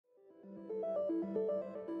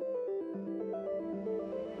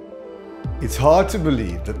It's hard to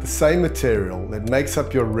believe that the same material that makes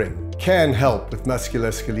up your rim can help with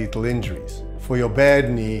musculoskeletal injuries. For your bad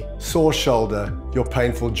knee, sore shoulder, your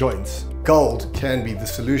painful joints, gold can be the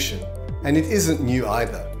solution. And it isn't new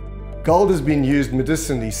either. Gold has been used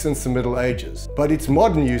medicinally since the Middle Ages, but its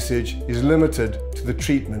modern usage is limited to the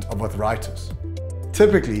treatment of arthritis.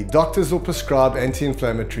 Typically, doctors will prescribe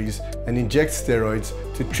anti-inflammatories and inject steroids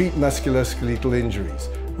to treat musculoskeletal injuries,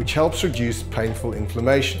 which helps reduce painful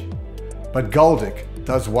inflammation. But Goldic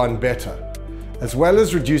does one better. As well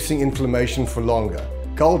as reducing inflammation for longer,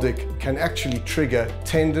 Goldic can actually trigger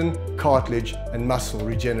tendon, cartilage, and muscle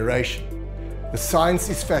regeneration. The science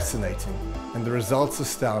is fascinating and the results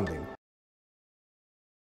astounding.